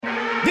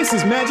This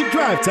is Magic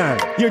Drive Time,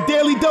 your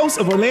daily dose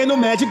of Orlando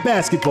Magic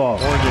basketball.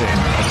 Fournier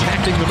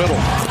attacking the middle.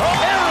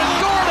 Aaron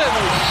Gordon!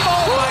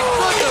 Oh,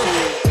 my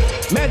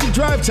goodness! Magic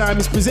Drive Time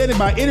is presented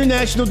by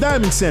International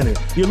Diamond Center,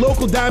 your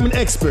local diamond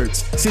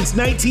experts since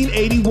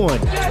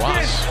 1981.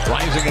 Ross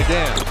rising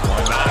again.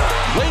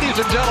 Ladies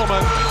and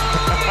gentlemen,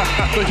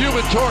 the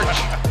Human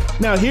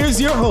Torch. Now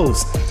here's your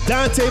host,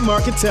 Dante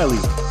Marchitelli.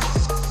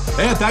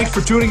 And thanks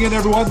for tuning in,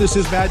 everyone. This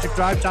is Magic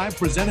Drive Time,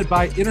 presented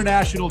by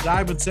International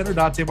Diamond Center.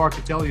 Dante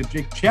Marchitelli and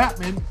Jake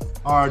Chapman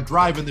are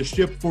driving the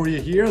ship for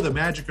you here. The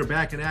Magic are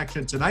back in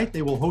action tonight.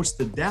 They will host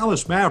the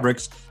Dallas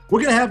Mavericks. We're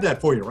going to have that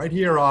for you right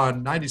here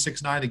on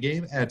 96.9 The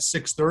Game at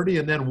 6:30.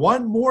 And then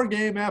one more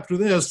game after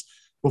this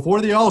before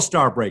the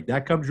All-Star break.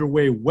 That comes your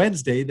way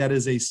Wednesday. That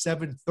is a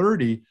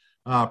 7:30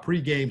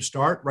 pregame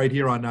start right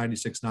here on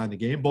 96.9 The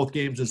Game. Both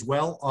games as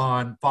well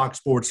on Fox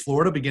Sports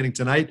Florida beginning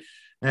tonight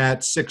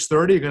at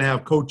 6:30. You're going to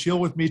have Coach Hill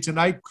with me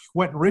tonight.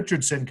 Quentin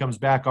Richardson comes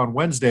back on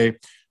Wednesday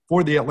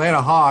for the Atlanta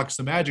Hawks.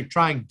 The Magic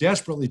trying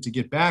desperately to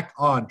get back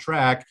on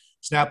track,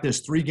 snap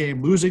this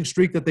three-game losing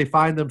streak that they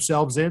find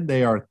themselves in.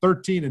 They are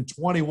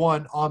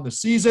 13-21 on the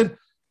season.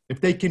 If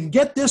they can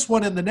get this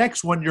one and the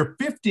next one, you're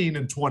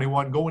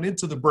 15-21 going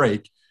into the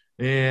break,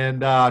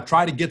 and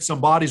try to get some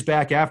bodies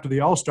back after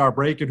the All-Star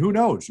break. And who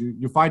knows,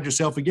 you find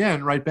yourself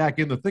again right back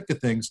in the thick of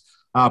things.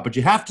 But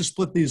you have to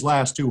split these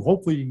last two.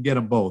 Hopefully you can get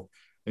them both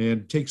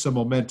and take some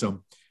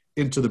momentum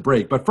into the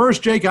break. But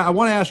first, Jake, I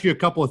want to ask you a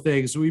couple of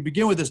things. We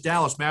begin with this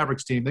Dallas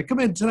Mavericks team. They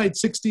come in tonight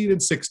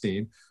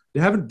 16-16.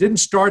 They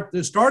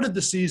started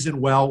the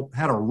season well,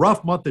 had a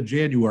rough month of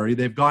January.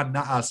 They've gone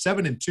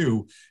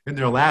 7-2 in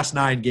their last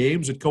 9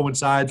 games. It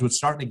coincides with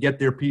starting to get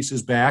their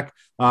pieces back.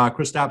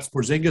 Kristaps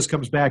Porzingis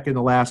comes back in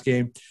the last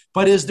game.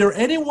 But is there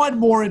anyone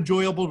more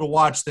enjoyable to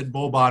watch than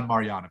Boban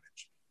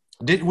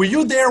Marjanovic? Were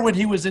you there when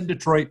he was in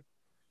Detroit?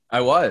 I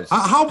was.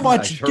 How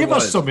much? Sure give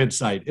was. us some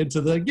insight into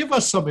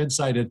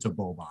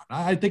Boban.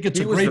 I think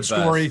it's a great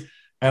story,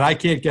 and I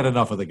can't get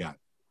enough of the guy.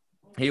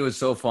 He was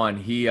so fun.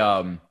 He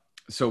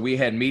so we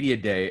had media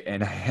day,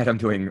 and I had him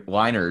doing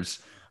liners.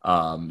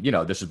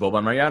 This is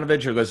Boban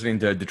Marjanovic. You're listening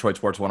to Detroit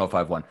Sports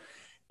 105.1,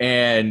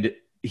 and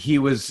he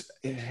was.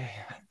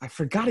 I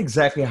forgot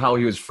exactly how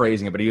he was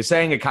phrasing it, but he was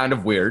saying it kind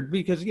of weird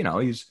because he's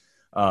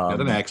got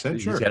an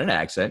accent. Sure, he's got an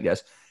accent.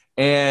 Yes,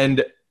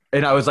 And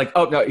I was like,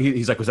 oh, no.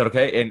 He's like, was that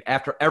okay? And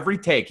after every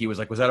take, he was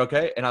like, was that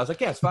okay? And I was like,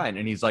 yeah, it's fine.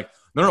 And he's like,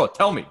 no,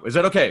 tell me. Was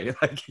that okay?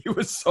 Like, he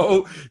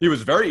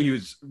was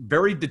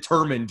very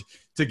determined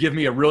to give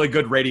me a really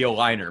good radio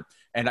liner.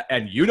 And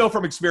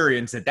from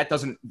experience that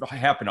doesn't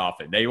happen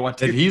often. They want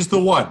to. And he's the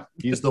one.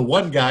 He's the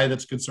one guy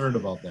that's concerned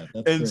about that.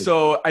 That's great.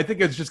 So I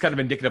think it's just kind of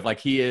indicative. Like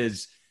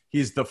he's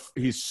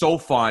so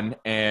fun,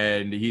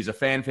 and he's a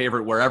fan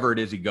favorite wherever it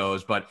is he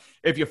goes. But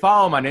if you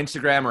follow him on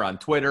Instagram or on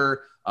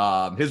Twitter,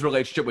 his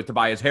relationship with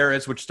Tobias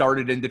Harris, which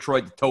started in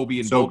Detroit, the Toby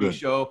and Bobby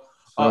show,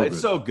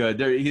 it's so good.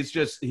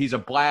 He's a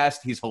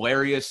blast. He's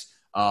hilarious,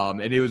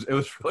 and it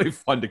was really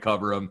fun to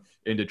cover him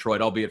in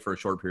Detroit, albeit for a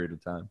short period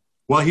of time.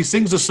 Well, he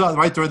sings a song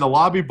right there in the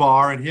lobby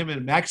bar, and him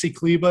and Maxi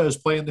Kleba is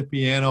playing the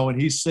piano,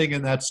 and he's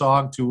singing that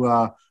song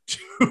to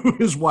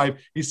his wife.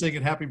 He's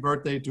singing "Happy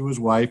Birthday" to his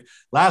wife.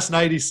 Last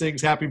night he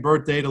sings "Happy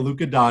Birthday" to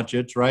Luka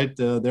Doncic. Right,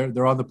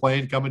 they're on the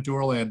plane coming to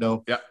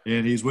Orlando,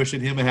 and he's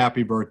wishing him a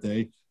happy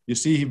birthday. You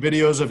see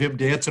videos of him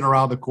dancing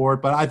around the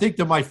court, but I think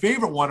that my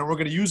favorite one, and we're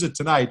going to use it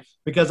tonight,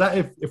 because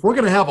if we're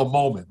going to have a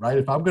moment, right,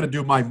 if I'm going to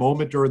do my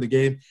moment during the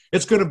game,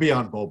 it's going to be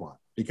on Boban,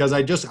 because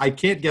I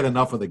can't get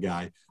enough of the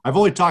guy. I've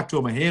only talked to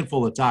him a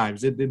handful of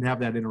times. It didn't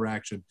have that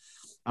interaction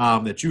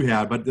that you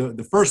had. But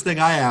the first thing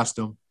I asked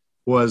him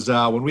was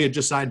when we had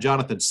just signed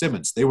Jonathan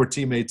Simmons. They were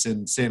teammates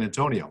in San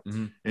Antonio.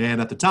 Mm-hmm.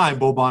 And at the time,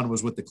 Boban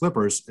was with the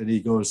Clippers, and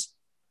he goes,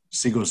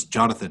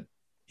 Jonathan,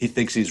 he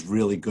thinks he's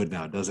really good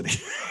now, doesn't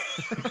he?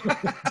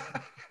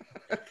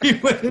 He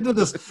went into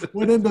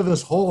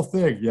this whole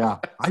thing. Yeah,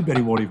 I bet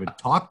he won't even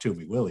talk to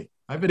me, will he?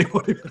 I bet he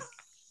won't even.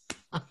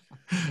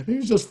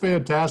 He's just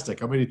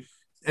fantastic. I mean,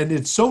 and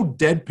it's so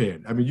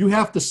deadpan. I mean, you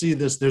have to see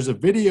this. There's a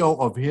video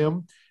of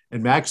him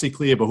and Maxi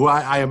Kleba, who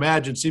I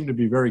imagine seem to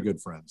be very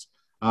good friends.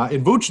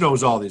 And Vooch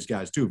knows all these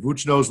guys, too.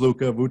 Vooch knows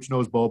Luka. Vooch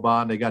knows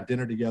Boban. They got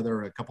dinner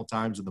together a couple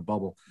times in the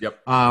bubble. Yep.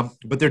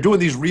 But they're doing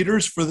these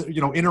readers for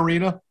in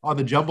arena on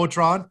the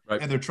Jumbotron, right,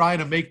 and they're trying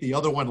to make the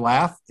other one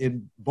laugh.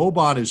 And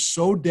Boban is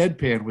so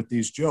deadpan with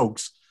these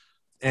jokes,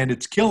 and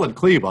it's killing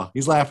Kleba.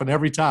 He's laughing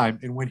every time.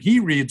 And when he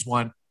reads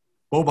one,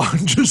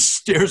 Boban just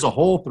stares a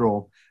hole through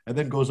him and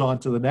then goes on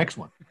to the next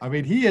one. I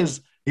mean, he's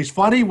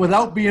funny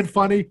without being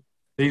funny.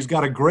 He's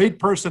got a great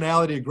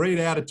personality, a great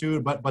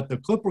attitude. But the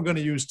clip we're going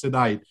to use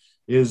tonight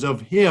is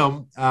of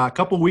him a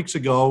couple weeks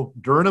ago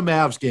during a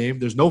Mavs game.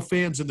 There's no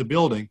fans in the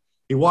building.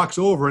 He walks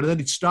over, and then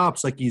he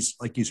stops like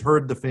he's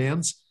heard the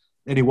fans,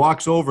 and he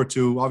walks over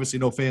to, obviously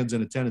no fans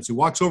in attendance. He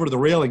walks over to the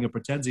railing and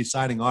pretends he's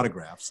signing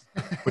autographs,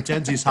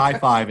 pretends he's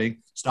high-fiving,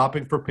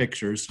 stopping for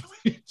pictures.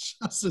 He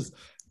just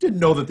didn't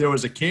know that there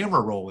was a camera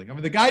rolling. I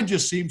mean, the guy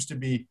just seems to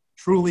be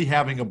truly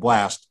having a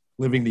blast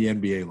living the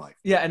NBA life.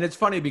 Yeah, and it's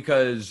funny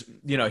because,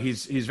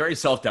 he's very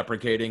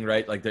self-deprecating,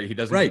 right? Like he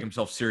doesn't take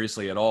himself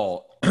seriously at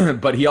all.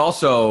 But he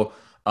also,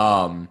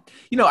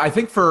 I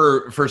think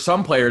for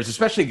some players,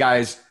 especially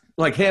guys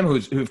like him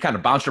who've kind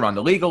of bounced around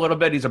the league a little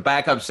bit, he's a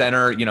backup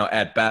center,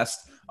 at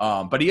best.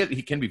 But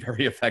he can be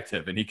very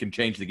effective, and he can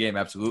change the game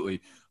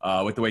absolutely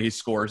with the way he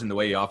scores and the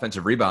way he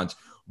offensive rebounds.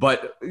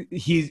 But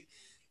he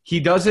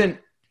doesn't,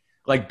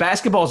 like,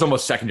 basketball is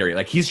almost secondary.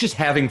 Like, he's just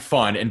having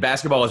fun, and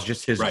basketball is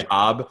just his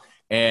job.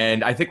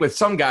 And I think with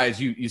some guys,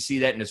 you see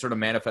that, and it sort of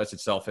manifests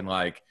itself in,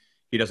 like,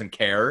 he doesn't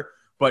care.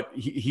 But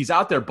he's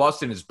out there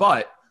busting his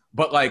butt.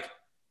 But, like,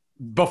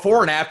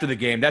 before and after the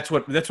game, that's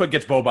what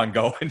gets Boban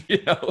going.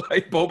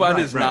 Like, Boban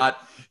is not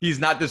 – he's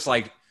not this,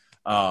 like,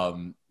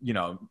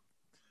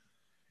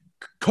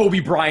 Kobe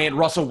Bryant,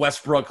 Russell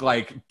Westbrook,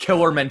 like,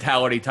 killer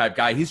mentality type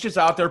guy. He's just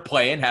out there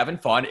playing, having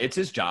fun. It's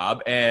his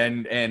job.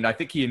 And I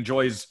think he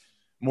enjoys –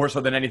 more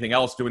so than anything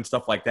else, doing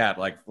stuff like that,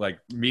 like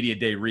media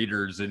day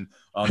readers and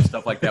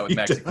stuff like that with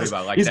Maxi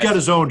Kleber. Like, he's got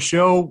his own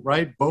show,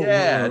 right?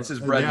 That's his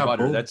bread and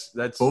butter.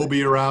 That's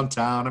Bobby around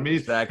town. I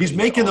mean, he's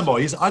making the most.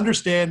 He's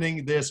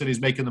understanding this, and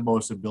he's making the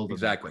most of building.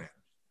 Exactly.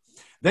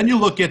 Then you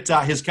look at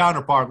his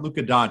counterpart,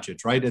 Luka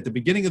Doncic. Right at the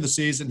beginning of the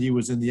season, he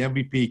was in the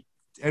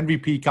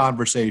MVP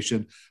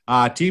conversation.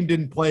 Team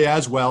didn't play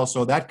as well,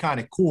 so that kind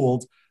of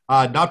cooled.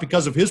 Not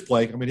because of his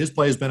play. I mean, his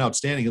play has been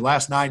outstanding. The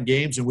last 9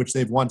 games in which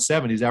they've won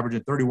 7, he's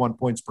averaging 31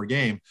 points per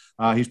game.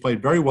 He's played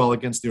very well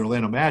against the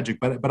Orlando Magic.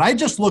 But I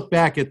just look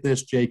back at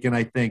this, Jake, and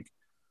I think,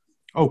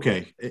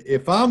 okay,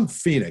 if I'm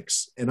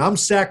Phoenix and I'm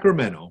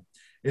Sacramento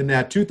in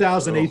that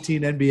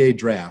 2018 NBA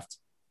draft,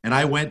 and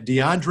I went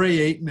DeAndre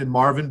Ayton and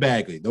Marvin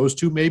Bagley, those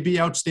two may be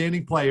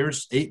outstanding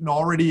players. Ayton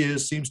already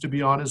seems to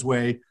be on his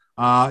way.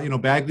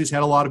 Bagley's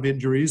had a lot of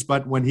injuries,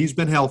 but when he's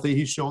been healthy,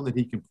 he's shown that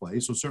he can play.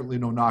 So certainly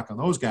no knock on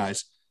those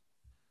guys.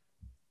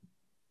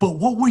 But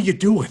what were you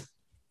doing?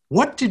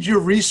 What did your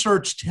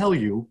research tell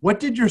you? What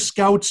did your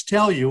scouts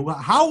tell you?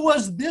 How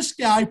was this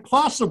guy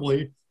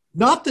possibly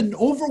not the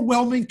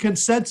overwhelming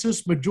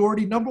consensus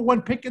majority number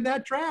 1 pick in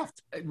that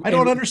draft? I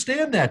don't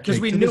understand that. Because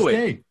we knew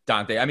it,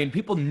 Dante. I mean,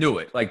 people knew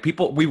it. Like,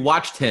 we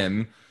watched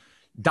him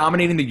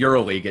dominating the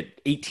EuroLeague at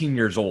 18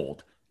 years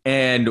old.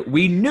 And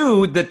we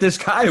knew that this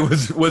guy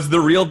was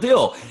the real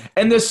deal.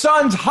 And the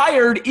Suns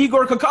hired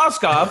Igor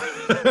Kokoskov.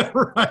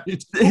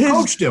 Right. Who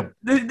coached him.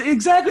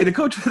 Exactly. The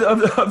coach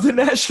of the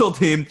national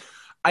team.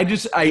 I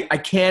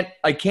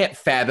can't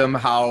fathom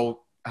how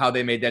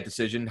they made that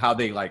decision, how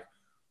they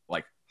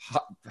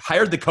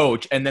hired the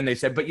coach. And then they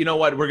said, but you know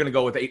what? We're going to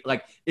go with 8.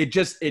 Like, it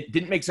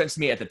didn't make sense to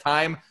me at the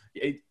time.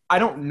 I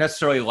don't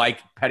necessarily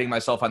like patting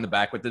myself on the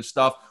back with this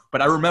stuff,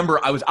 but I remember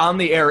I was on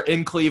the air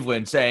in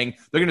Cleveland saying,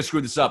 they're going to screw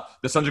this up.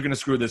 The Suns are going to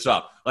screw this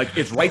up. Like,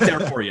 it's right there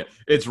for you.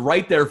 It's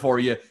right there for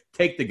you.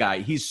 Take the guy.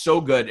 He's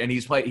so good, and he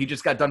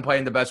just got done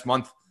playing the best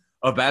month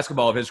of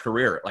basketball of his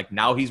career. Like,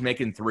 now he's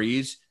making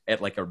threes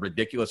at, like, a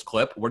ridiculous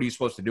clip. What are you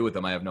supposed to do with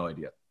him? I have no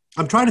idea.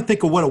 I'm trying to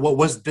think of what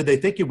was. Did they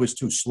think it was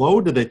too slow?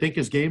 Did they think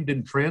his game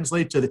didn't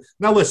translate to the –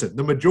 now, listen,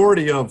 the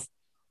majority of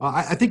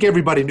I think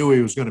everybody knew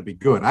he was going to be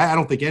good. I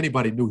don't think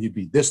anybody knew he'd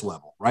be this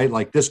level, right?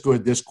 Like, this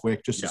good, this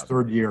quick, just his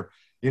 3rd year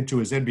into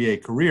his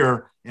NBA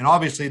career. And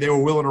obviously they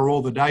were willing to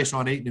roll the dice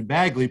on Ayton and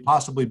Bagley,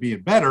 possibly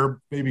being better,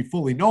 maybe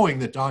fully knowing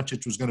that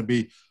Doncic was going to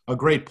be a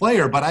great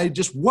player. But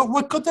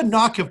what could the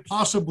knock have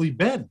possibly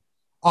been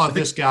on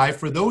this guy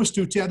for those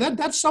two teams?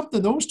 That's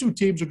something those two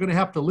teams are going to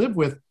have to live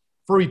with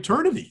for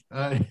eternity.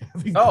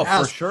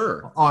 For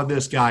sure. On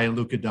this guy and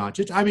Luka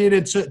Doncic. I mean,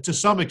 it's to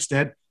some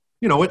extent,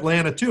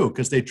 Atlanta too,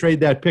 because they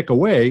trade that pick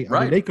away. Right.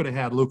 I mean, they could have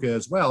had Luka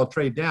as well,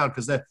 trade down,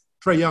 because that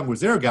Trae Young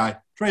was their guy.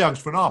 Trae Young's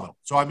phenomenal.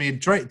 So, I mean,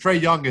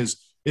 Trae Young is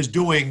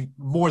doing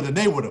more than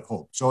they would have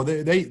hoped. So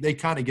they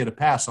kind of get a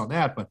pass on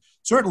that. But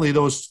certainly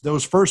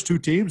those first 2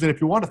 teams, and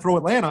if you want to throw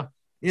Atlanta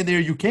in there,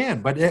 you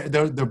can. But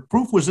the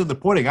proof was in the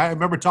pudding. I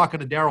remember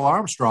talking to Darryl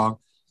Armstrong,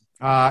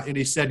 and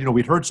he said,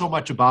 we'd heard so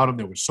much about him.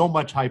 There was so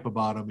much hype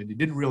about him, and he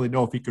didn't really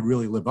know if he could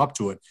really live up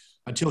to it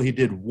until he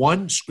did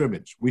one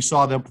scrimmage. We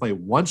saw them play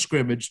one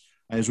scrimmage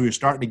as we were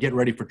starting to get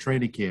ready for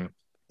training camp,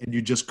 and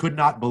you just could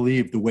not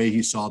believe the way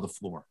he saw the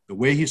floor. The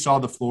way he saw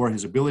the floor,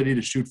 his ability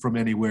to shoot from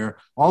anywhere,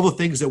 all the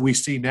things that we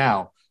see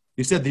now.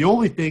 He said the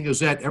only thing is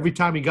that every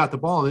time he got the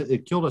ball,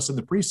 it killed us in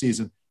the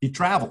preseason, he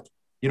traveled.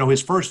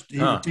 His first, he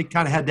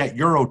kind of had that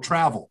Euro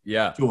travel to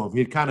him. He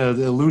had kind of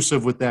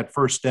elusive with that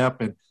first step,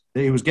 and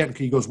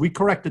he goes, we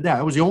corrected that.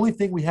 It was the only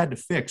thing we had to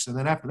fix. And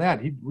then after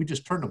that, we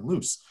just turned him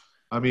loose.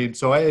 I mean,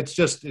 so it's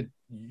just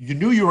you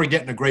knew you were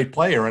getting a great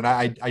player, and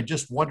I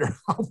just wonder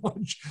how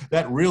much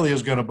that really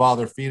is going to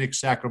bother Phoenix,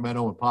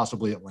 Sacramento, and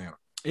possibly Atlanta.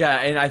 Yeah,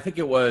 and I think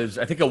it was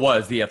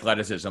the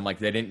athleticism. Like,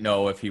 they didn't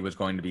know if he was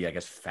going to be, I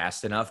guess,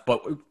 fast enough.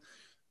 But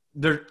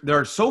there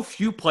are so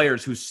few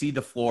players who see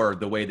the floor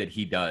the way that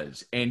he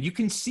does, and you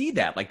can see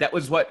that. Like, that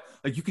was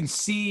you can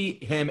see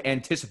him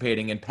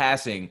anticipating and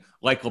passing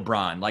like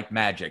LeBron, like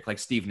Magic, like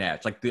Steve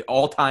Nash, like the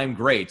all-time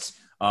greats.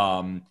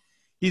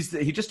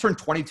 he just turned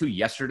 22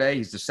 yesterday.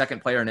 He's the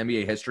second player in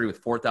NBA history with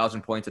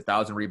 4,000 points,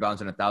 1,000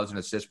 rebounds, and 1,000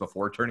 assists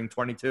before turning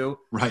 22.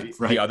 Right.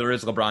 The other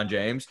is LeBron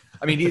James.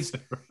 I mean, he's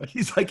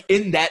he's like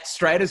in that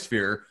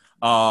stratosphere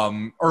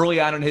early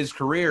on in his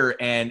career,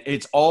 and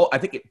it's all, I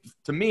think,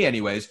 to me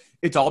anyways,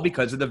 it's all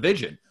because of the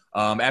vision.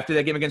 After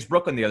that game against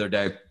Brooklyn the other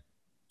day,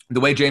 the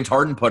way James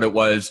Harden put it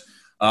was,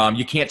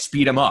 you can't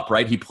speed him up,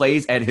 right? He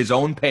plays at his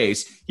own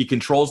pace. He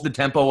controls the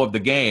tempo of the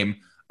game,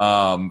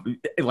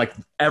 like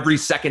every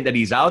second that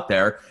he's out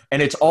there,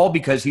 and it's all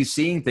because he's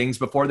seeing things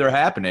before they're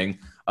happening.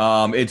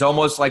 It's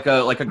almost like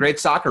a great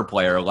soccer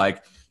player,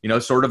 like, you know,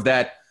 sort of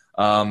that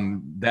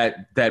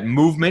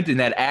movement and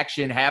that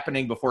action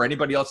happening before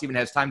anybody else even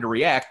has time to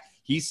react.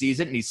 He sees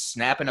it and he's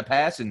snapping a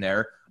pass in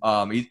there.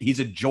 He's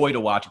a joy to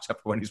watch,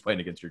 except for when he's playing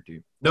against your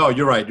team. No,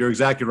 you're right. You're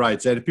exactly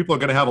right. And people are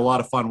going to have a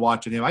lot of fun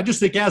watching him. I just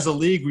think as a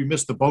league, we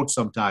miss the boat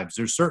sometimes.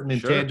 There's certain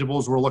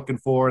intangibles we're looking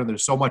for, and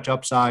there's so much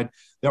upside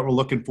that we're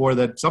looking for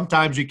that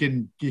sometimes you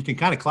can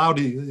kind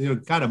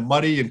of kind of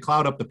muddy and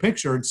cloud up the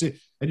picture and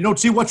you don't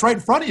see what's right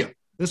in front of you.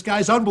 This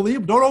guy's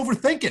unbelievable. Don't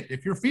overthink it.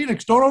 If you're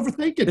Phoenix, don't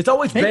overthink it. It's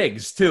always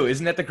bigs, too.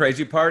 Isn't that the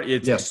crazy part?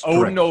 It's Odin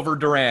correct. over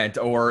Durant,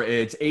 or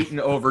it's Ayton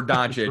over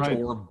Doncic, right.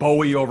 or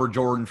Bowie over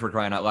Jordan, for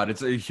crying out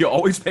loud. You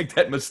always make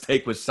that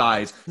mistake with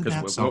size,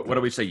 because what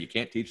do we say? You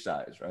can't teach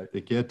size, right?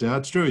 You can't.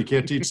 That's true. You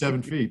can't teach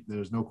 7 feet.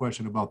 There's no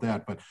question about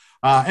that. But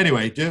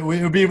anyway,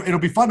 it'll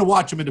be fun to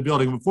watch him in the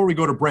building. Before we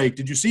go to break,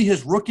 did you see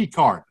his rookie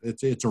card?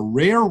 It's a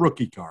rare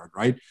rookie card,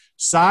 right?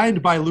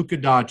 Signed by Luka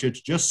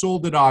Doncic, just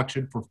sold at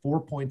auction for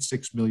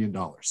 $4.6 million.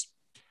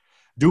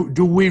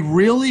 Do we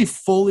really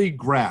fully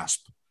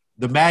grasp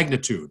the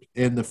magnitude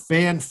and the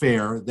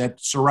fanfare that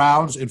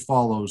surrounds and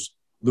follows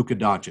Luka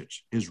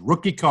Doncic? His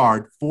rookie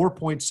card,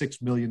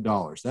 $4.6 million.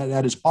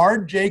 That is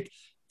hard, Jake,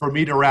 for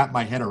me to wrap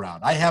my head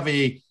around. I have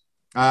a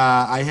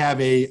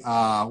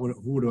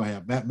who do I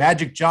have?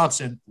 Magic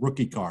Johnson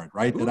rookie card,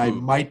 right? That I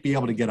might be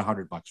able to get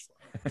 $100 for.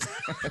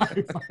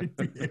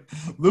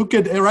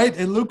 Luka, right?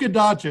 And Luka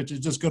Doncic is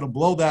just going to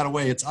blow that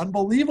away. It's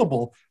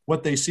unbelievable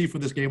what they see for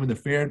this game and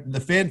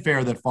the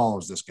fanfare that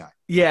follows this guy.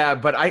 Yeah,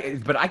 but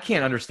I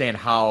can't understand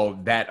how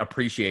that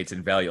appreciates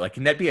in value. Like,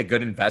 can that be a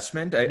good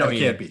investment? No, it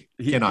can't be.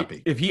 It cannot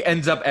be. If he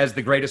ends up as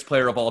the greatest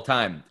player of all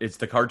time, is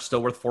the card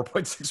still worth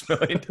 $4.6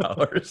 million?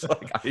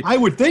 Like, I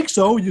would think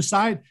so. You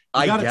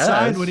got it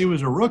signed when he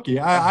was a rookie.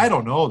 I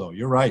don't know, though.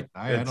 You're right.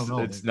 I don't know.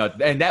 It's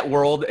not. And that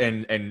world,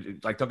 and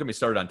like, don't get me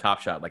started on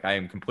Top Shot. Like, I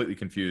am completely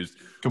confused.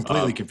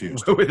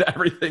 With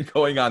everything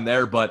going on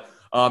there. But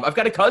I've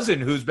got a cousin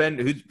who's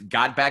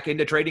got back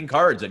into trading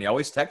cards, and he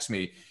always texts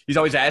me. He's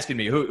always asking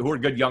me who are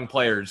good young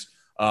players.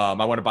 I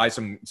want to buy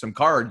some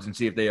cards and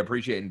see if they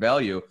appreciate in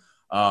value.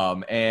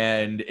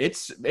 And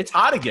it's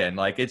hot again.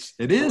 Like, it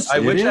is. I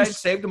wish I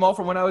saved them all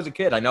from when I was a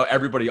kid. I know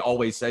everybody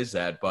always says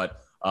that, but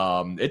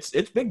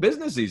it's big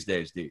business these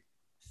days, D.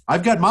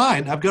 I've got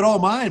mine. I've got all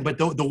mine, but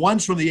the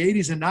ones from the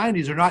 80s and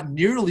 90s are not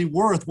nearly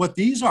worth what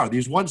these are.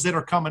 These ones that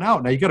are coming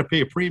out. Now, you got to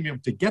pay a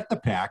premium to get the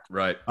pack.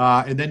 Right.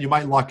 And then you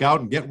might luck out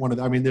and get one of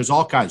them. I mean, there's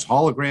all kinds,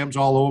 holograms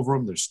all over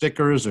them. There's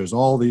stickers. There's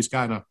all these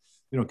kind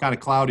of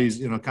cloudies,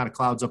 kind of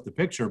clouds up the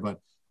picture. But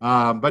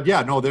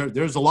yeah, no,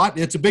 there's a lot.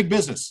 It's a big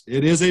business.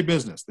 It is a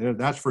business.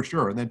 That's for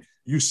sure. And then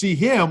you see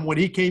him when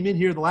he came in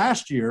here the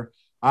last year.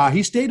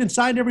 He stayed and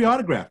signed every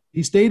autograph.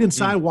 He stayed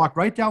inside, walked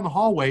right down the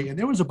hallway, and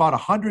there was about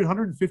 100,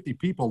 150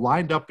 people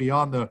lined up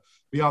beyond the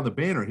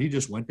banner. He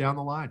just went down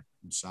the line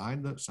and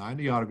signed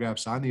the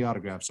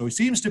autograph. So he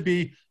seems to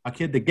be a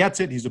kid that gets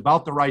it. He's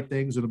about the right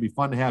things. It'll be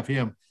fun to have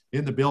him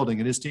in the building,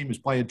 and his team is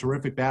playing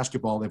terrific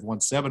basketball. They've won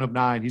 7 of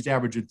 9. He's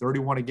averaging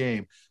 31 a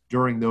game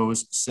during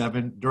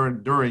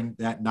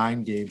that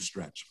 9-game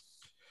stretch.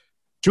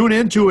 Tune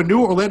in to a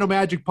new Orlando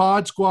Magic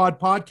Pod Squad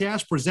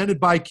podcast presented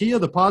by Kia.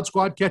 The Pod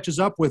Squad catches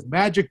up with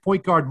Magic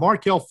point guard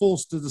Markelle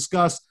Fultz to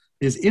discuss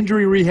his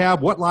injury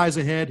rehab, what lies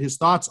ahead, his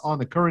thoughts on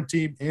the current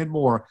team, and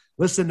more.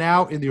 Listen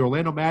now in the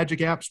Orlando Magic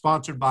app,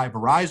 sponsored by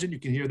Verizon. You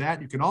can hear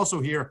that. You can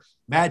also hear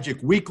Magic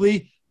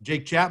Weekly.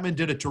 Jake Chapman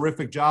did a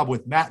terrific job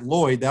with Matt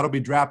Lloyd. That'll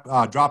be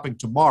dropping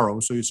tomorrow,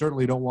 so you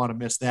certainly don't want to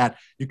miss that.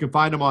 You can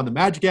find them on the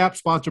Magic app,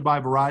 sponsored by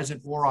Verizon,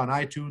 or on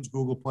iTunes,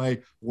 Google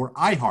Play, or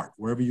iHeart,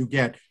 wherever you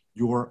get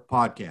your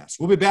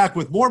podcast. We'll be back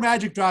with more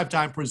Magic Drive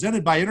Time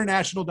presented by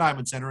International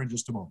Diamond Center in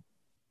just a moment.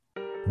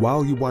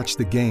 While you watch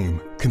the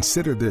game,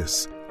 consider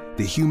this.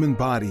 The human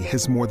body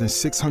has more than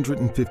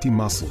 650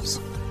 muscles,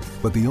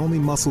 but the only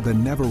muscle that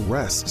never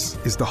rests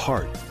is the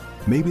heart.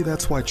 Maybe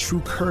that's why true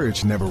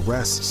courage never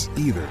rests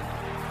either.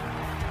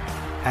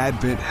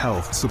 Advent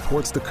Health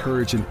supports the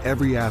courage in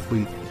every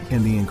athlete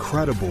and the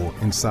incredible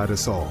inside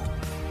us all.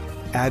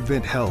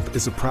 Advent Health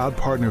is a proud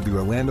partner of the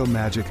Orlando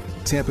Magic,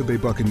 Tampa Bay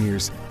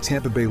Buccaneers,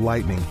 Tampa Bay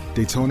Lightning,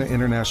 Daytona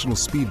International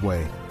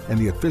Speedway, and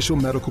the official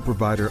medical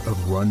provider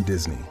of Run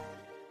Disney.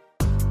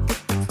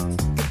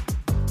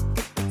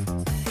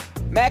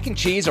 Mac and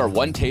cheese are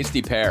one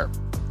tasty pair.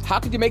 How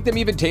could you make them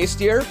even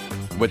tastier?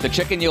 With the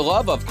chicken you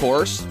love, of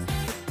course.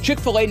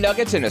 Chick-fil-A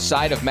nuggets and a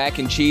side of mac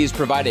and cheese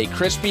provide a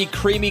crispy,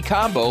 creamy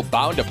combo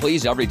bound to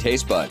please every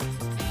taste bud.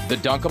 The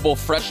dunkable,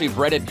 freshly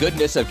breaded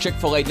goodness of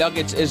Chick-fil-A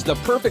nuggets is the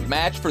perfect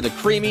match for the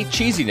creamy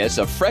cheesiness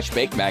of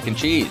fresh-baked mac and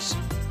cheese.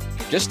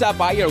 Just stop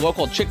by your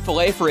local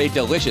Chick-fil-A for a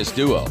delicious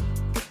duo.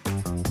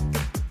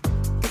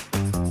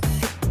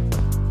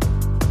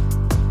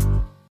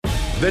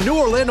 The new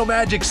Orlando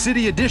Magic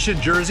City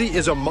Edition jersey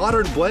is a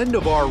modern blend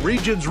of our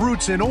region's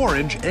roots in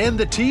orange and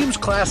the team's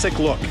classic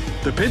look.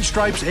 The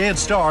pinstripes and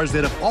stars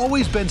that have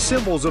always been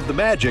symbols of the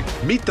Magic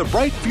meet the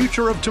bright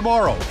future of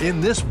tomorrow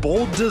in this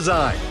bold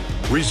design.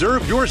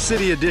 Reserve your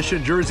City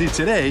Edition jersey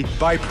today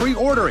by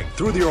pre-ordering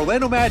through the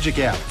Orlando Magic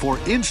app for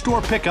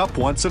in-store pickup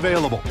once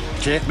available.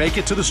 Can't make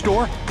it to the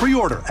store?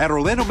 Pre-order at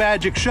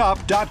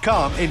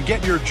OrlandoMagicShop.com and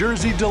get your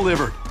jersey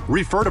delivered.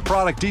 Refer to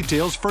product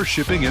details for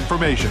shipping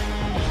information.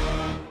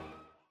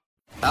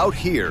 Out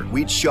here,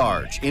 we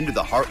charge into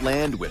the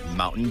heartland with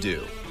Mountain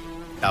Dew.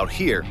 Out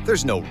here,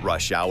 there's no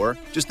rush hour,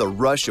 just the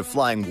rush of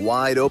flying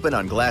wide open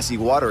on glassy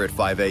water at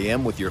 5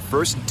 a.m. with your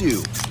first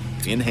Dew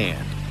in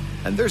hand.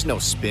 And there's no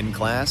spin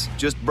class,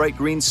 just bright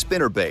green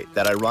spinnerbait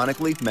that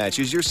ironically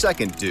matches your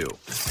second Dew.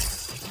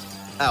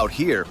 Out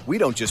here, we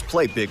don't just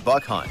play big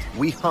buck hunt,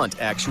 we hunt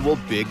actual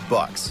big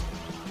bucks.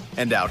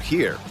 And out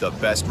here, the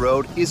best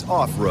road is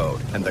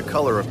off-road, and the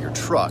color of your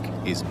truck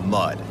is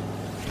mud.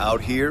 Out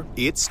here,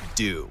 it's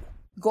Dew.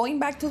 Going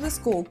back to the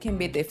school can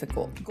be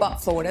difficult,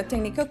 but Florida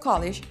Technical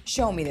College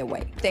showed me the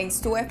way. Thanks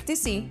to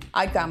FTC,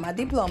 I got my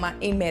diploma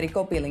in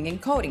medical billing and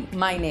coding.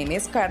 My name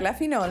is Carla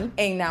Finol,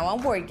 and now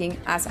I'm working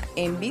as an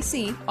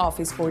NBC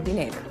office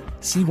coordinator.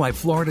 See why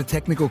Florida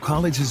Technical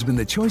College has been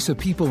the choice of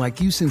people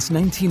like you since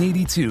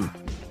 1982.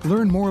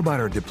 Learn more about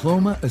our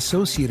diploma,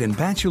 associate, and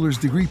bachelor's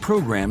degree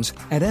programs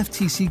at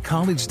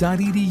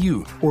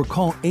ftccollege.edu or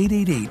call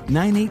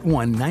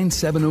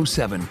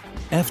 888-981-9707.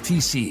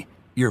 FTC.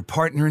 Your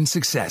partner in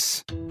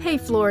success. Hey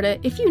Florida,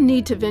 if you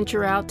need to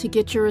venture out to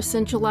get your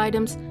essential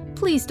items,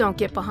 please don't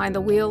get behind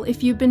the wheel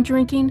if you've been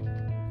drinking.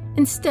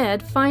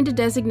 Instead, find a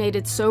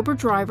designated sober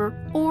driver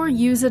or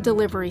use a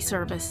delivery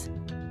service.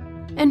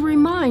 And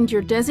remind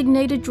your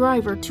designated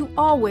driver to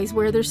always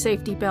wear their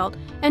safety belt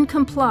and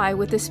comply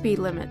with the speed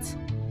limits.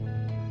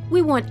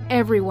 We want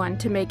everyone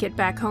to make it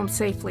back home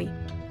safely.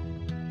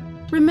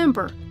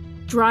 Remember,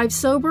 drive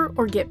sober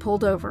or get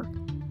pulled over.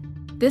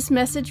 This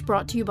message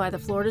brought to you by the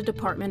Florida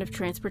Department of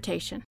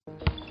Transportation.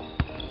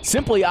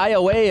 Simply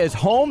IOA is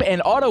home and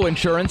auto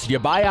insurance you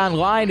buy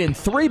online in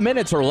 3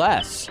 minutes or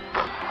less.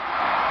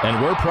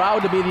 And we're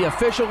proud to be the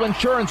official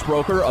insurance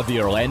broker of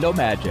the Orlando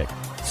Magic.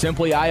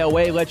 Simply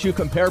IOA lets you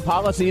compare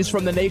policies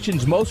from the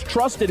nation's most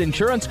trusted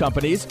insurance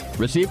companies,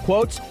 receive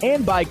quotes,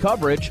 and buy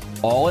coverage,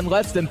 all in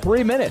less than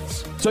 3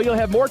 minutes. So you'll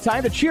have more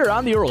time to cheer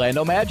on the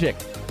Orlando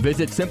Magic.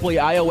 Visit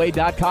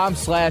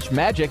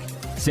simplyioa.com/magic.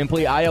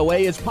 Simply IOA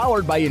is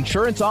powered by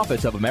Insurance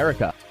Office of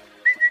America.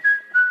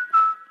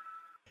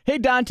 Hey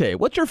Dante,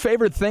 what's your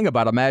favorite thing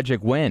about a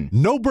Magic win?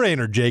 No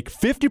brainer, Jake.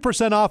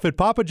 50% off at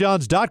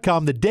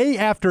papajohns.com the day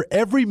after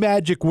every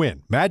Magic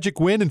win. Magic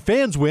win and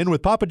fans win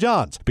with Papa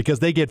John's because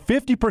they get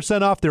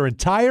 50% off their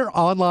entire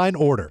online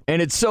order.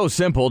 And it's so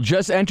simple.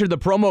 Just enter the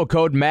promo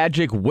code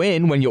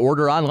MAGICWIN when you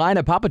order online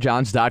at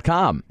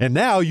papajohns.com. And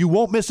now you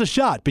won't miss a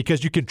shot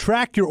because you can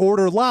track your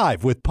order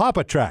live with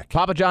Papa Track.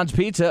 Papa John's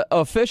Pizza,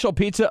 official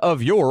pizza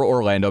of your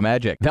Orlando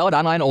Magic. Valid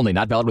online only,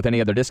 not valid with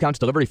any other discounts.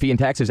 Delivery fee and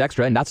taxes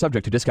extra and not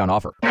subject to discount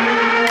offer.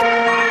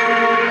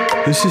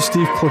 This is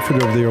Steve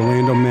Clifford of the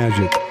Orlando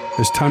Magic.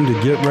 It's time to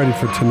get ready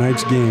for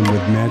tonight's game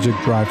with Magic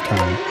Drive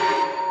Time.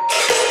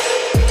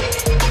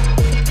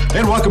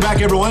 And welcome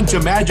back, everyone, to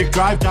Magic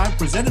Drive Time,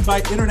 presented by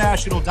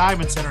International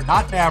Diamond Center,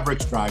 not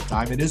Mavericks Drive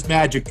Time. It is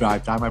Magic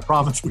Drive Time. I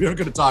promise we are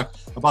going to talk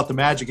about the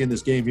Magic in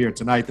this game here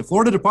tonight. The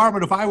Florida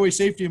Department of Highway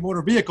Safety and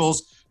Motor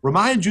Vehicles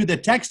reminds you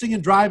that texting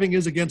and driving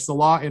is against the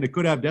law and it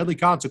could have deadly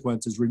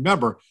consequences.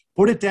 Remember,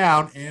 put it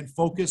down and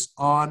focus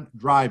on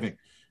driving.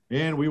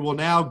 And we will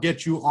now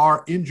get you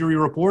our injury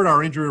report.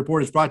 Our injury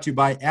report is brought to you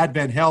by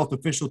Advent Health,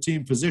 official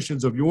team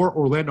physicians of your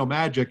Orlando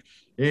Magic.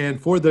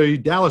 And for the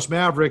Dallas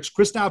Mavericks,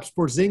 Kristaps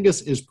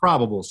Porzingis is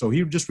probable. So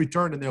he just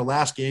returned in their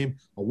last game,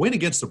 a win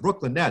against the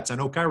Brooklyn Nets. I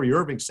know Kyrie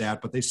Irving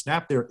sat, but they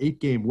snapped their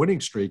 8-game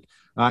winning streak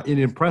in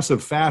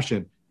impressive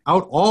fashion.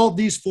 Out, all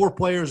these 4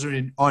 players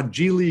are on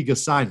G League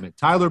assignment.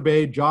 Tyler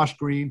Bay, Josh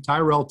Green,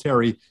 Tyrell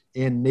Terry,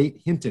 and Nate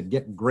Hinton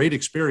getting great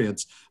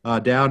experience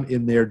down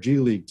in their G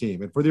League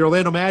team. And for the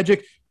Orlando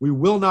Magic, we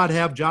will not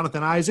have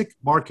Jonathan Isaac,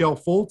 Markelle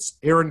Fultz,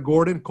 Aaron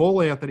Gordon,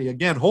 Cole Anthony.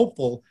 Again,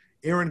 hopeful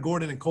Aaron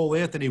Gordon and Cole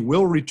Anthony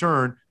will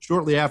return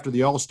shortly after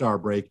the All-Star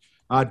break.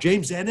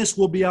 James Ennis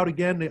will be out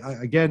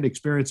again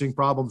experiencing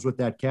problems with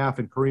that calf,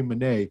 and Kareem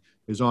Manet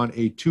is on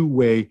a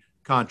 2-way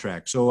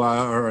contract. So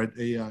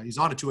he's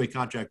on a 2-way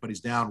contract, but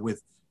he's down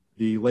with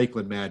the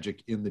Lakeland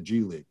Magic in the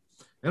G League.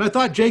 And I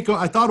thought, Jake,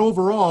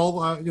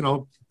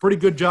 overall, pretty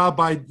good job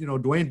by,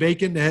 Dwayne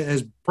Bacon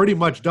has pretty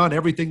much done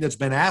everything that's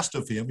been asked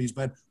of him. He's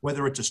been,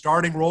 whether it's a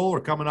starting role or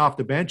coming off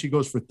the bench, he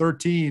goes for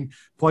 13,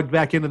 plugged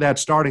back into that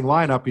starting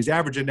lineup. He's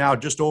averaging now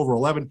just over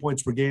 11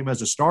 points per game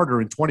as a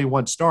starter in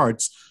 21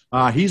 starts.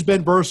 He's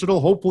been versatile.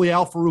 Hopefully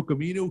Al-Farouq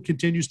Aminu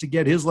continues to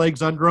get his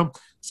legs under him.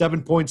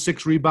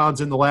 7.6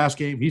 rebounds in the last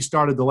game. He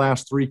started the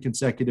last 3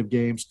 consecutive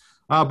games.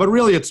 But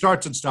really it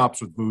starts and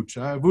stops with Vooch.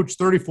 Vooch,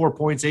 34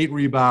 points, 8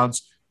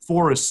 rebounds,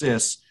 4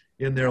 assists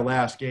in their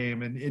last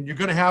game. And you're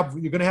going to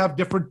have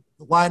different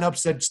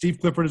lineups that Steve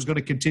Clifford is going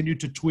to continue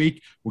to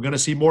tweak. We're going to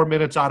see more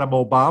minutes out of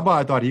Mo Bamba.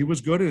 I thought he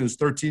was good in his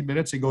 13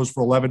 minutes. He goes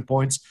for 11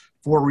 points,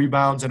 4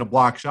 rebounds, and a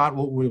block shot.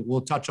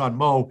 We'll touch on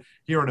Mo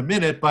here in a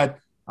minute. But,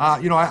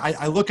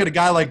 I look at a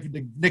guy like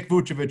Nick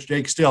Vucevic,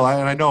 Jake, still,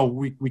 and I know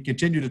we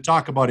continue to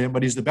talk about him,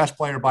 but he's the best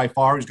player by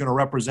far. He's going to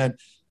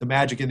represent the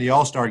Magic in the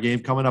All-Star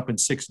game coming up in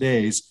 6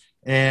 days.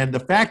 And the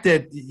fact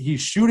that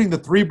he's shooting the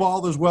 3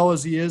 ball as well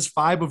as he is,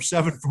 5 of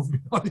 7 from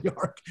beyond the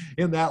arc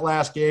in that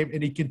last game,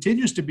 and he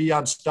continues to be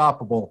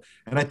unstoppable.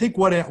 And I think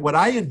what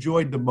I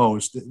enjoyed the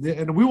most,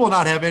 and we will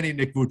not have any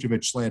Nick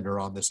Vucevic slander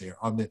on these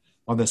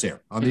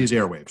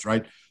airwaves,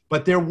 right?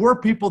 But there were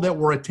people that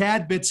were a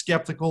tad bit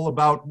skeptical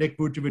about Nick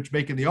Vucevic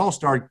making the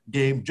All-Star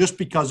game just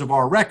because of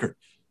our record,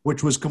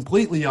 which was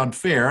completely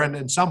unfair,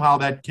 and somehow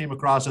that came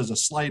across as a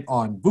slight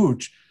on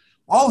Vooch.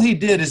 All he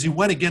did is he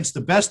went against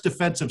the best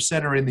defensive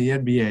center in the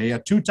NBA, a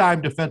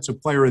 2-time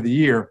Defensive Player of the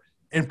Year,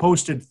 and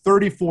posted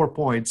 34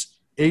 points,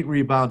 8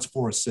 rebounds,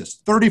 4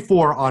 assists.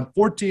 34 on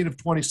 14 of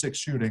 26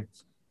 shooting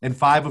and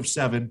 5 of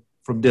 7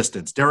 from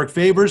distance. Derek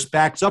Favors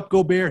backs up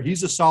Gobert.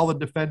 He's a solid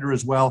defender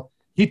as well.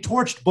 He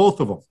torched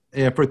both of them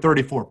for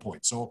 34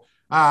 points. So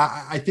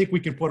I think we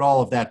can put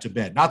all of that to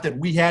bed. Not that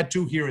we had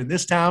to here in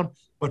this town,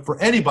 but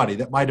for anybody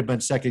that might have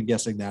been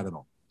second-guessing that at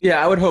all.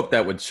 Yeah, I would hope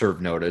that would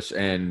serve notice.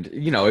 And,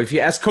 if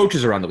you ask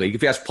coaches around the league,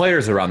 if you ask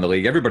players around the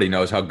league, everybody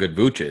knows how good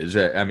Vooch is.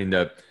 I mean,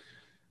 the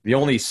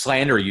only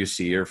slander you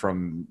see are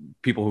from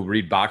people who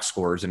read box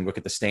scores and look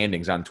at the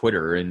standings on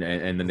Twitter and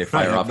then they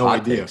fire off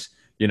hot takes.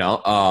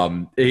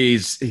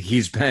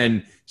 He's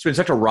been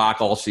such a rock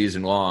all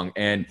season long.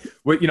 And,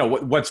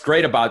 what's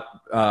great about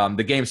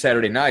the game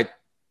Saturday night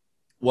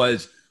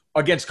was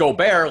against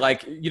Gobert,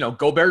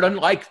 Gobert doesn't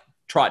like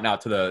trotting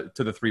out to the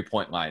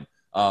 3-point line.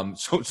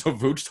 So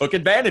Vooch took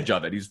advantage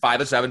of it. He's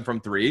 5 of 7 from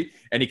 3,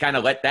 and he kind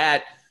of let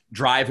that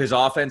drive his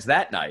offense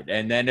that night.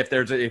 And then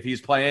if he's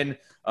playing,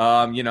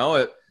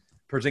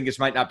 Porzingis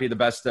might not be the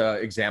best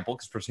example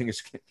because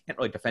Porzingis can't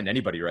really defend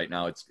anybody right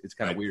now. It's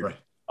kind of weird.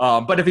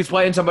 Right. But if he's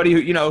playing somebody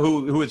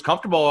who is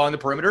comfortable on the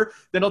perimeter,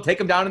 then he'll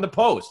take him down in the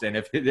post. And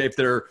if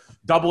they're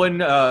doubling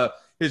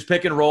his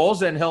pick and rolls,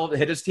 then he'll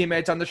hit his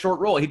teammates on the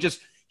short roll.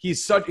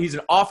 He's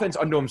an offense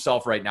unto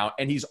himself right now,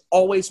 and he's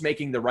always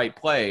making the right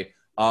play.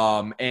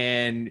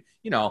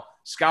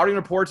 Scouting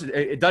reports,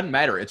 it doesn't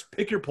matter. It's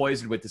pick your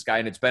poison with this guy,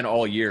 and it's been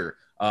all year.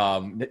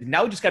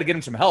 Now we just got to get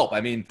him some help.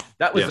 I mean,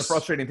 that was the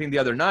frustrating thing the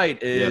other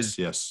night is,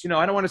 I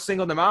don't want to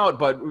single them out,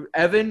 but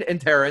Evan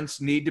and Terrence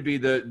need to be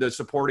the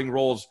supporting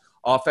roles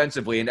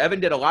offensively. And Evan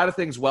did a lot of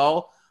things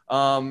well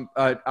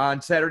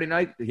on Saturday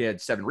night. He had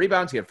 7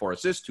 rebounds. He had 4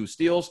 assists, 2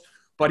 steals,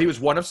 but he was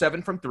 1 of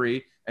 7 from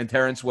 3, and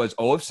Terrence was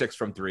 0 of 6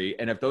 from 3.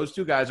 And if those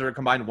two guys are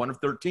combined 1 of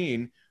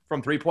 13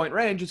 from 3-point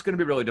range, it's going to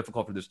be really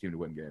difficult for this team to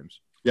win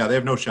games. Yeah, they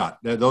have no shot.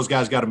 Those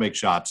guys got to make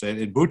shots.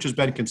 And Vooch has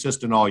been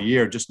consistent all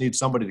year. Just needs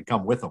somebody to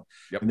come with him.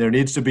 Yep. And there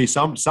needs to be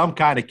some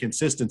kind of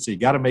consistency. You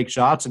got to make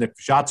shots. And if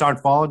shots aren't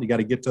falling, you got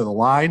to get to the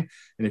line.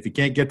 And if you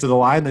can't get to the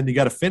line, then you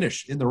got to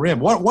finish in the rim.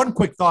 One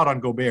quick thought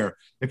on Gobert.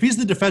 If he's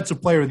the defensive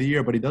player of the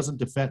year, but he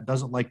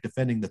doesn't like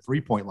defending the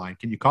 3-point line,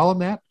 can you call him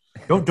that?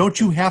 Don't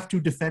you have to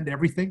defend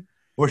everything?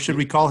 Or should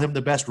we call him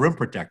the best rim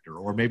protector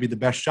or maybe the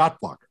best shot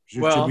blocker?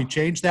 Should we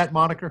change that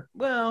moniker?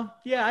 Well,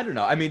 yeah, I don't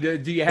know. I mean,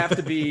 do you have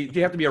to be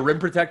a rim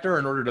protector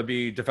in order to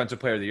be defensive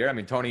player of the year? I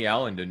mean, Tony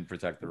Allen didn't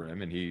protect the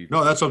rim, and he.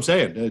 No, that's what I'm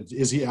saying.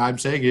 I'm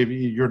saying if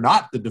you're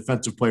not the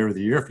defensive player of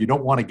the year if you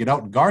don't want to get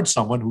out and guard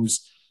someone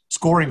who's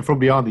scoring from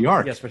beyond the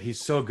arc. Yes, but he's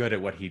so good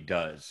at what he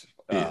does.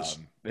 I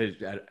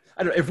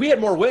don't know. If we had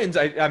more wins,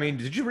 I mean,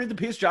 did you read the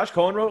piece Josh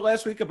Cohen wrote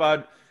last week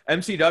about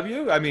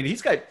MCW? I mean,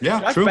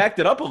 Josh backed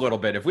it up a little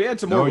bit. If we had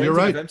some more wins,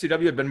 if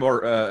MCW had been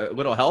more a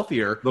little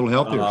healthier,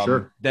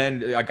 sure.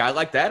 Then a guy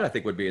like that I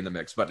think would be in the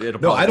mix. But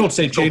I don't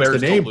say change the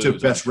name to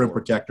best rim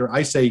protector.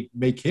 I say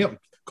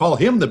call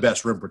him the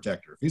best rim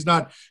protector. If he's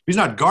not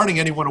guarding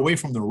anyone away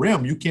from the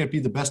rim, you can't be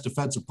the best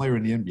defensive player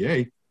in the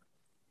NBA.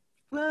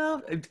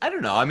 Well, I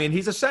don't know. I mean,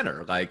 he's a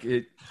center. Like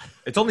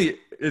it's like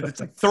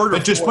third.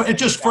 It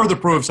just further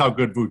proves how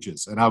good Vooch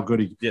is and how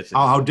good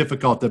how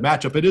difficult the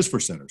matchup it is for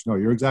centers. No,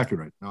 you're exactly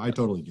right. No, I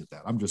totally get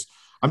that. I'm just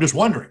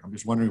wondering. I'm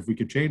just wondering if we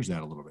could change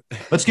that a little bit.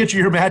 Let's get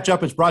you your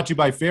matchup. It's brought to you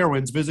by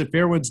Fairwinds. Visit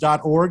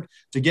fairwinds.org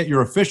to get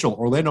your official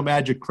Orlando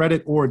Magic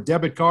credit or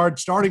debit card.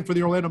 Starting for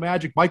the Orlando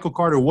Magic, Michael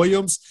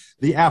Carter-Williams,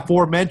 the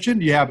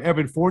aforementioned. You have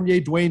Evan Fournier,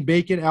 Dwayne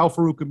Bacon,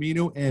 Al-Farouq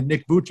Aminu, and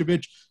Nick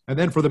Vucevic. And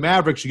then for the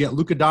Mavericks, you get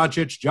Luka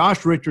Doncic,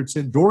 Josh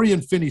Richardson,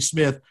 Dorian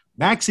Finney-Smith,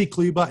 Maxi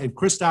Kleber and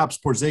Kristaps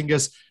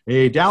Porzingis,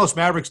 a Dallas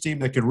Mavericks team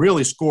that can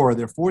really score.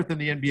 They're 4th in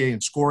the NBA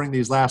in scoring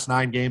these last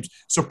 9 games.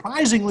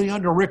 Surprisingly,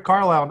 under Rick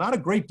Carlisle, not a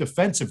great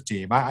defensive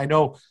team. I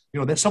know,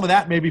 that some of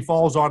that maybe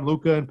falls on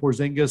Luka and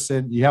Porzingis,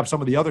 and you have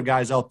some of the other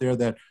guys out there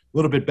that a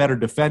little bit better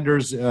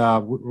defenders.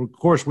 Of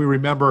course, we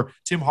remember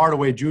Tim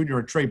Hardaway Jr.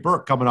 and Trey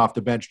Burke coming off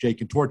the bench, Jake,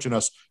 and torching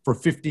us for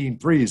 15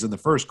 threes in the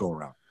first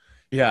go-around.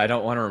 Yeah, I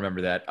don't want to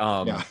remember that.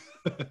 No.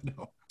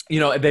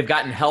 They've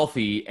gotten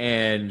healthy,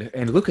 and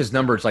Luka's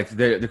numbers, like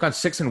they've gone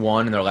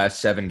 6-1 in their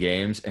last 7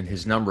 games, and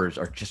his numbers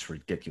are just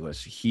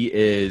ridiculous. He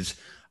is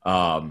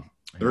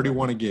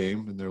 31 a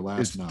game in their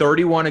last 9.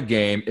 31 a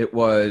game. It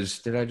was.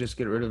 Did I just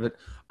get rid of it?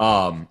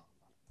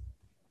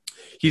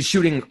 He's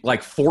shooting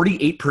like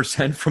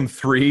 48% from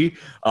 3,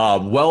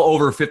 well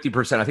over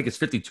 50%. I think it's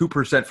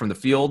 52% from the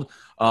field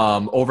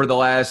over the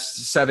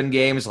last 7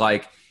 games.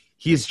 Like,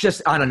 he's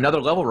just on another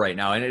level right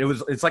now. And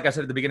it's like I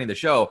said at the beginning of the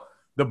show,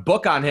 the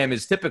book on him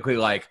is typically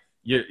like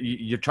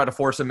you try to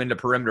force him into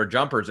perimeter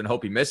jumpers and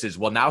hope he misses.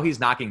 Well, now he's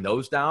knocking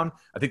those down.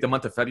 I think the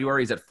month of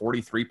February he's at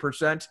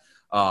 43%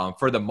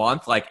 for the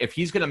month. Like, if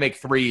he's going to make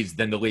threes,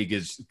 then the league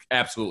is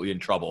absolutely in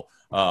trouble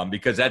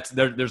because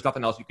there's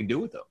nothing else you can do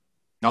with him.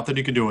 Nothing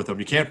you can do with him.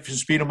 You can't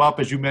speed him up,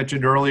 as you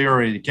mentioned earlier,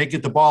 and you can't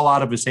get the ball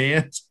out of his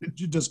hands.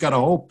 You just got to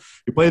hope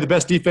you play the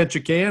best defense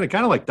you can. And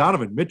kind of like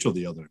Donovan Mitchell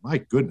the other day. My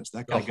goodness,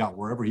 that guy got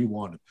wherever he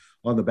wanted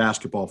on the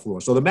basketball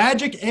floor. So the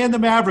Magic and the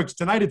Mavericks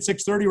tonight at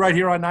 6:30 right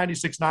here on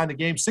 96.9 The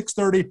Game,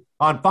 6:30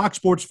 on Fox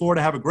Sports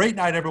Florida. Have a great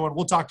night, everyone.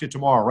 We'll talk to you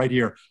tomorrow right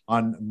here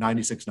on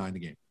 96.9 The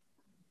Game.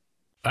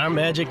 Our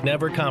Magic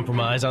never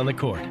compromise on the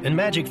court, and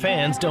Magic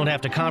fans don't have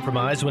to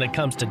compromise when it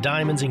comes to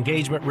diamonds,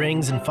 engagement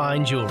rings, and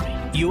fine jewelry.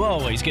 You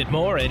always get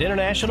more at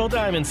International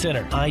Diamond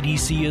Center.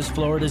 IDC is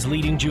Florida's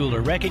leading jeweler,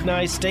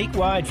 recognized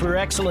statewide for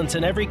excellence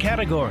in every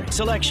category,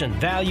 selection,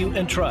 value,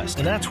 and trust.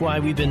 And that's why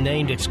we've been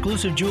named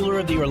exclusive jeweler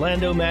of the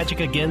Orlando Magic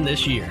again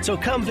this year. So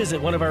come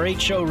visit one of our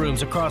 8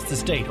 showrooms across the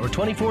state or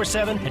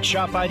 24/7 at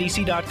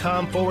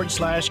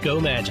shopidc.com/go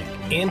Magic.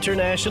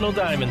 International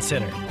Diamond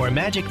Center, where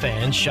Magic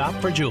fans shop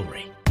for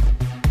jewelry.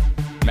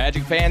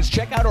 Magic fans,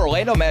 check out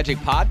Orlando Magic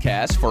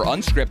Podcast for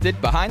unscripted,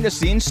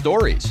 behind-the-scenes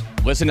stories.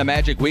 Listen to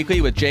Magic Weekly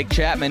with Jake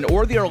Chapman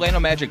or the Orlando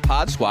Magic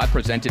Pod Squad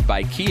presented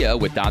by Kia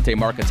with Dante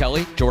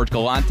Marcatelli, George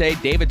Galante,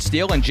 David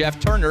Steele, and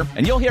Jeff Turner,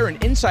 and you'll hear an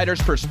insider's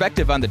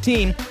perspective on the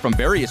team from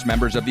various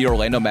members of the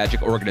Orlando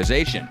Magic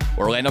organization.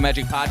 Orlando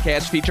Magic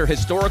Podcasts feature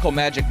historical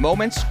Magic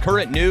moments,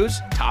 current news,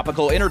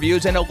 topical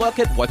interviews, and a look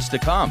at what's to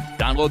come.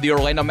 Download the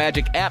Orlando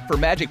Magic app for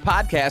Magic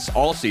Podcasts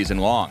all season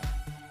long.